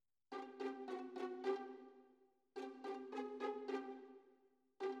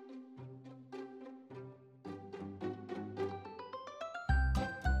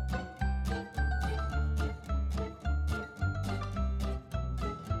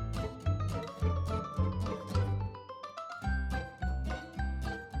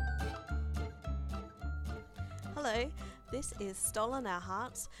Hello, this is Stolen Our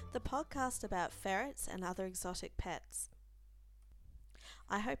Hearts, the podcast about ferrets and other exotic pets.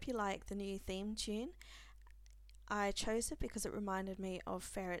 I hope you like the new theme tune. I chose it because it reminded me of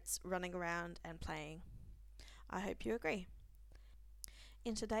ferrets running around and playing. I hope you agree.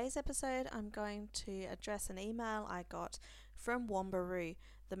 In today's episode, I'm going to address an email I got from Wombaroo,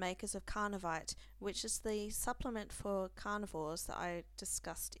 the makers of Carnivite, which is the supplement for carnivores that I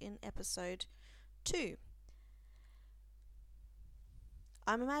discussed in episode 2.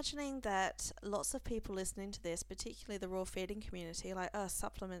 I'm imagining that lots of people listening to this, particularly the raw feeding community, like,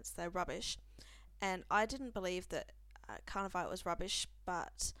 supplements, they're rubbish. And I didn't believe that Carnivite was rubbish,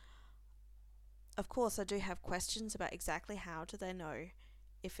 but of course I do have questions about exactly how do they know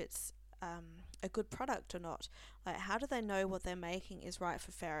if it's a good product or not. Like, how do they know what they're making is right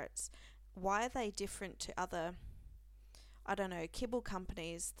for ferrets? Why are they different to other, kibble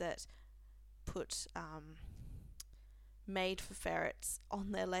companies that put made for ferrets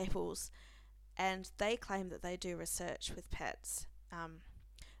on their labels, and they claim that they do research with pets,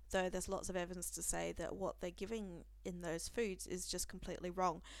 though there's lots of evidence to say that what they're giving in those foods is just completely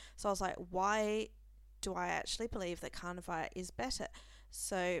wrong. So I was like, why do I actually believe that Carnivite is better?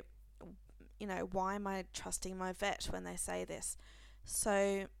 So, why am I trusting my vet when they say this?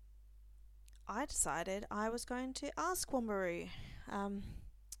 So I decided I was going to ask Wombaroo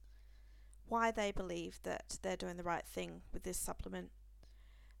why they believe that they're doing the right thing with this supplement.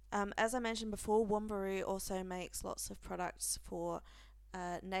 As I mentioned before, Wombaroo also makes lots of products for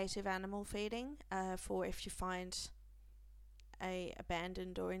native animal feeding, for if you find a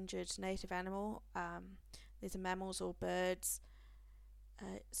abandoned or injured native animal. These are mammals or birds.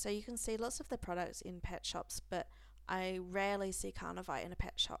 So you can see lots of the products in pet shops, but I rarely see Carnivite in a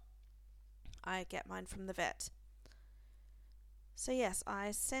pet shop. I get mine from the vet. So yes,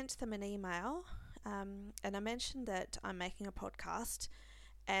 I sent them an email, and I mentioned that I'm making a podcast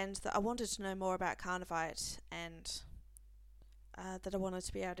and that I wanted to know more about Carnivite, and that I wanted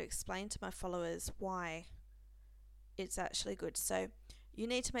to be able to explain to my followers why it's actually good. So you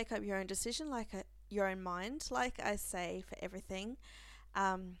need to make up your own decision, your own mind, like I say for everything.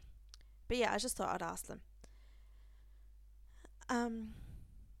 But yeah, I just thought I'd ask them.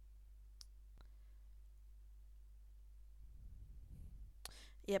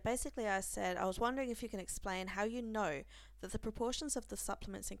 Basically I said, I was wondering if you can explain how you know that the proportions of the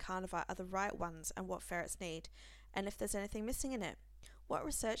supplements in Carnivite are the right ones and what ferrets need, and if there's anything missing in it. What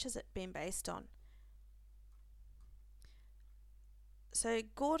research has it been based on? So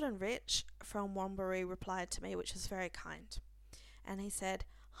Gordon Rich from Wombaroo replied to me, which was very kind. And he said,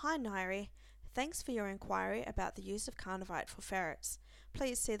 "Hi Nairi, thanks for your inquiry about the use of Carnivite for ferrets.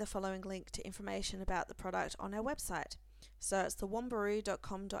 Please see the following link to information about the product on our website." So it's the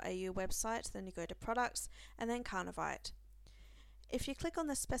wombaroo.com.au website, then you go to products and then Carnivite. If you click on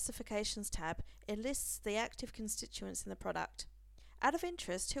the specifications tab, it lists the active constituents in the product. Out of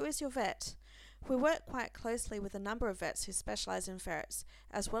interest, who is your vet? We work quite closely with a number of vets who specialise in ferrets,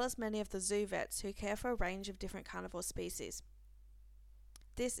 as well as many of the zoo vets who care for a range of different carnivore species.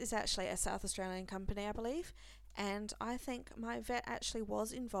 This is actually a South Australian company, I believe, and I think my vet actually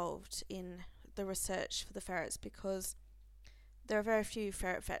was involved in the research for the ferrets because there are very few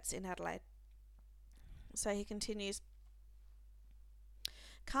ferret vets in Adelaide. So he continues,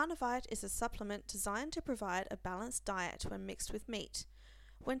 Carnivite is a supplement designed to provide a balanced diet when mixed with meat.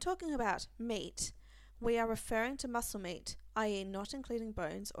 When talking about meat, we are referring to muscle meat, i.e. not including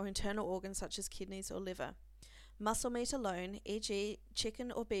bones or internal organs such as kidneys or liver. Muscle meat alone, e.g.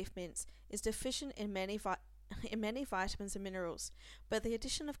 chicken or beef mince, is deficient in many vitamins and minerals, but the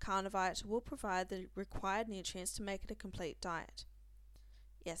addition of Carnivite will provide the required nutrients to make it a complete diet.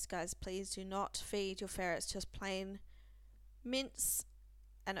 Yes, guys, please do not feed your ferrets just plain mince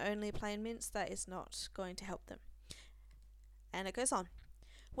and only plain mince. That is not going to help them. And it goes on.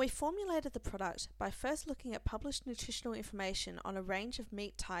 We formulated the product by first looking at published nutritional information on a range of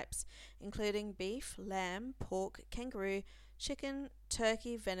meat types, including beef, lamb, pork, kangaroo, chicken,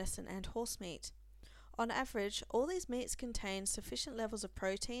 turkey, venison, and horse meat. On average, all these meats contain sufficient levels of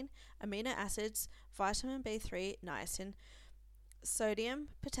protein, amino acids, vitamin B3, niacin, sodium,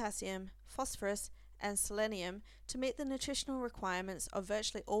 potassium, phosphorus, and selenium to meet the nutritional requirements of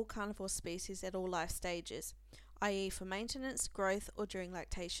virtually all carnivore species at all life stages, i.e. for maintenance, growth, or during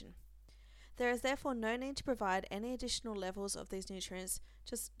lactation. There is therefore no need to provide any additional levels of these nutrients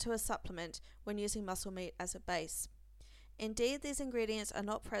just to a supplement when using muscle meat as a base. Indeed, these ingredients are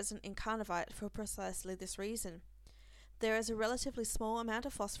not present in Carnivite for precisely this reason. There is a relatively small amount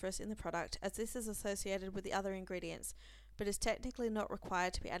of phosphorus in the product, as this is associated with the other ingredients, but is technically not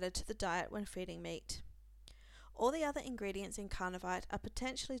required to be added to the diet when feeding meat. All the other ingredients in Carnivite are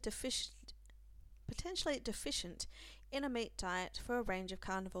potentially deficient in a meat diet for a range of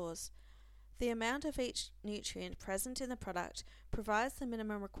carnivores. The amount of each nutrient present in the product provides the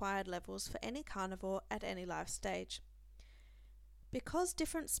minimum required levels for any carnivore at any life stage. Because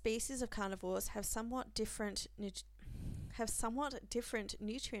different species of carnivores have somewhat different nutrient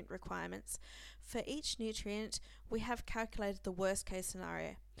requirements, for each nutrient we have calculated the worst case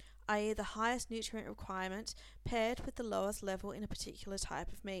scenario, i.e. the highest nutrient requirement paired with the lowest level in a particular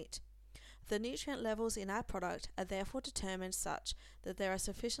type of meat. The nutrient levels in our product are therefore determined such that there are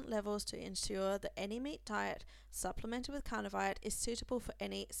sufficient levels to ensure that any meat diet supplemented with Carnivite is suitable for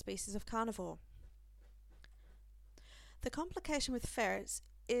any species of carnivore. The complication with ferrets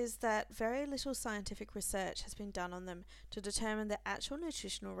is that very little scientific research has been done on them to determine their actual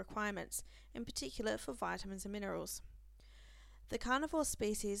nutritional requirements, in particular for vitamins and minerals. The carnivore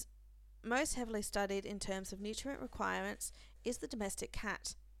species most heavily studied in terms of nutrient requirements is the domestic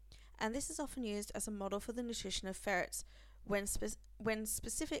cat, and this is often used as a model for the nutrition of ferrets when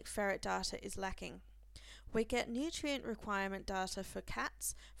specific ferret data is lacking. We get nutrient requirement data for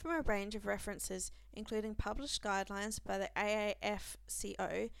cats from a range of references, including published guidelines by the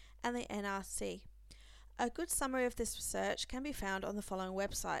AAFCO and the NRC. A good summary of this research can be found on the following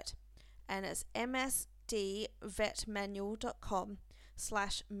website, and it's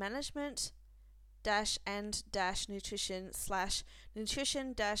msdvetmanual.com/management and nutrition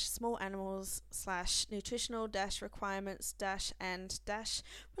small animals nutritional requirements and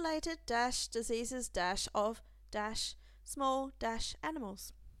related diseases of small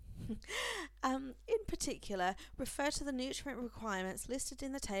animals. In particular, refer to the nutrient requirements listed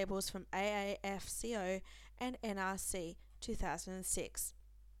in the tables from AAFCO and NRC 2006.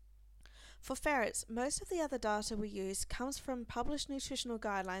 For ferrets, most of the other data we use comes from published nutritional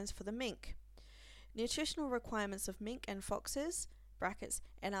guidelines for the mink. Nutritional requirements of mink and foxes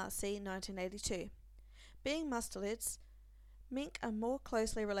 (NRC 1982). Being mustelids, mink are more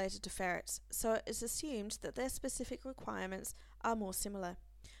closely related to ferrets, so it is assumed that their specific requirements are more similar.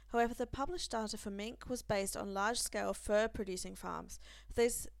 However, the published data for mink was based on large-scale fur-producing farms,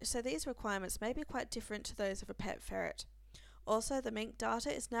 so these requirements may be quite different to those of a pet ferret. Also, the mink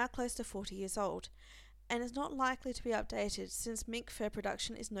data is now close to 40 years old, and is not likely to be updated since mink fur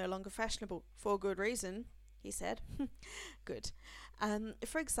production is no longer fashionable, for good reason, he said. Good.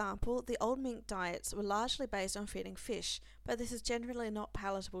 For example, the old mink diets were largely based on feeding fish, but this is generally not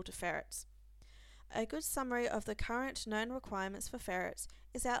palatable to ferrets. A good summary of the current known requirements for ferrets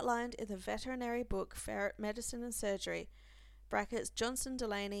is outlined in the veterinary book Ferret Medicine and Surgery, Johnson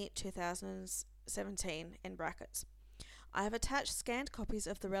Delaney 2017, in brackets. I have attached scanned copies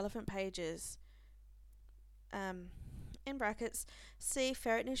of the relevant pages, in brackets, see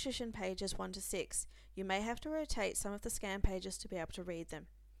ferret nutrition pages 1 to 6. You may have to rotate some of the scan pages to be able to read them.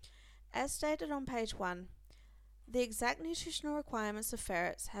 As stated on page 1, the exact nutritional requirements of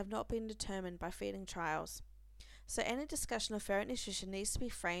ferrets have not been determined by feeding trials, so any discussion of ferret nutrition needs to be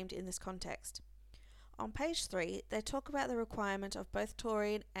framed in this context. On page 3, they talk about the requirement of both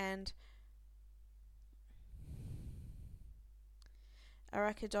taurine and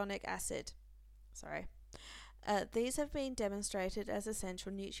arachidonic acid. These have been demonstrated as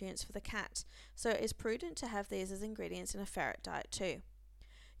essential nutrients for the cat, so it is prudent to have these as ingredients in a ferret diet too.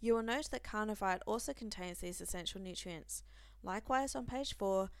 You will note that Carnivite also contains these essential nutrients. Likewise, on page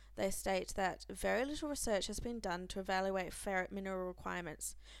 4, they state that very little research has been done to evaluate ferret mineral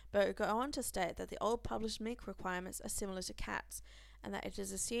requirements, but go on to state that the old published mink requirements are similar to cats, and that it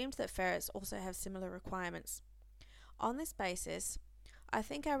is assumed that ferrets also have similar requirements. On this basis, I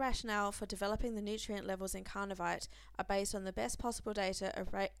think our rationale for developing the nutrient levels in Carnivite are based on the best possible data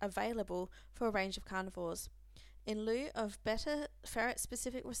available for a range of carnivores. In lieu of better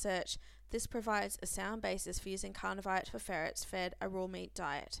ferret-specific research, this provides a sound basis for using Carnivite for ferrets fed a raw meat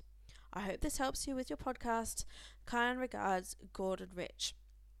diet. I hope this helps you with your podcast. Kind regards, Gordon Rich.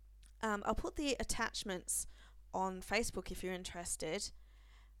 I'll put the attachments on Facebook if you're interested.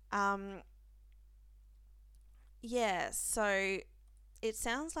 So it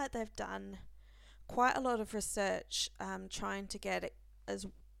sounds like they've done quite a lot of research trying to get it as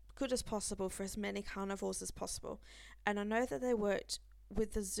good as possible for as many carnivores as possible. And I know that they worked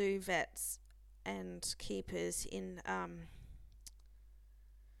with the zoo vets and keepers in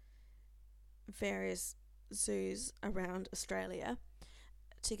various zoos around Australia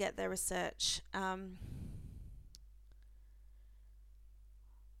to get their research.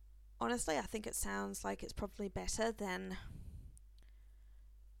 Honestly, I think it sounds like it's probably better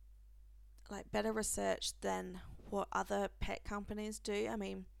research than what other pet companies do. I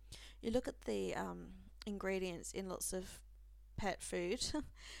mean, you look at the ingredients in lots of pet food,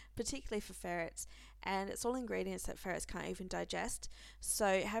 particularly for ferrets, and it's all ingredients that ferrets can't even digest.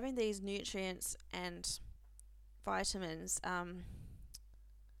 So having these nutrients and vitamins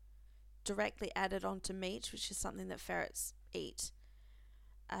directly added onto meat, which is something that ferrets eat,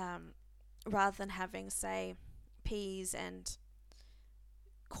 rather than having, say, peas and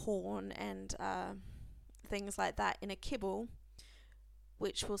corn and things like that in a kibble,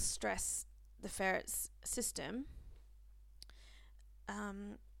 which will stress the ferret's system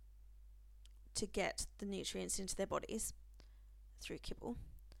to get the nutrients into their bodies through kibble.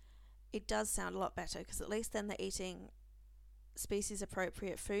 It does sound a lot better, because at least then they're eating species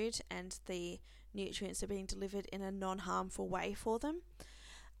appropriate food and the nutrients are being delivered in a non-harmful way for them.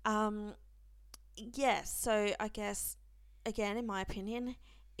 So I guess, again, in my opinion,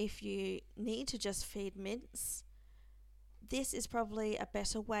 if you need to just feed mince, this is probably a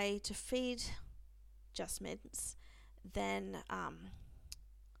better way to feed just mince than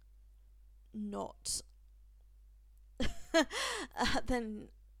not than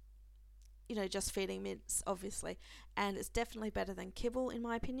just feeding mince, obviously. And it's definitely better than kibble, in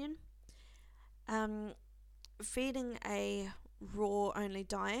my opinion. Feeding a raw only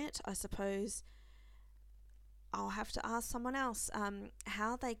diet, I suppose I'll have to ask someone else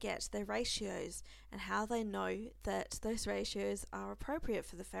how they get their ratios and how they know that those ratios are appropriate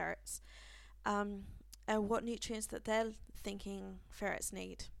for the ferrets, and what nutrients that they're thinking ferrets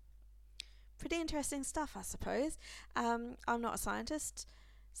need. Pretty interesting stuff, I suppose. I'm not a scientist,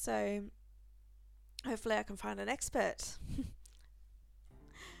 so hopefully I can find an expert.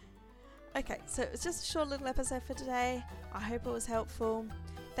 Okay, so it was just a short little episode for today. I hope it was helpful.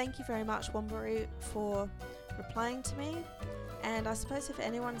 Thank you very much, Wombaroo, for replying to me. And I suppose if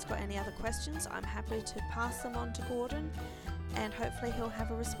anyone's got any other questions, I'm happy to pass them on to Gordon, and hopefully he'll have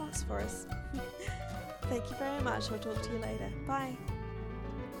a response for us. Thank you very much. I'll talk to you later. Bye.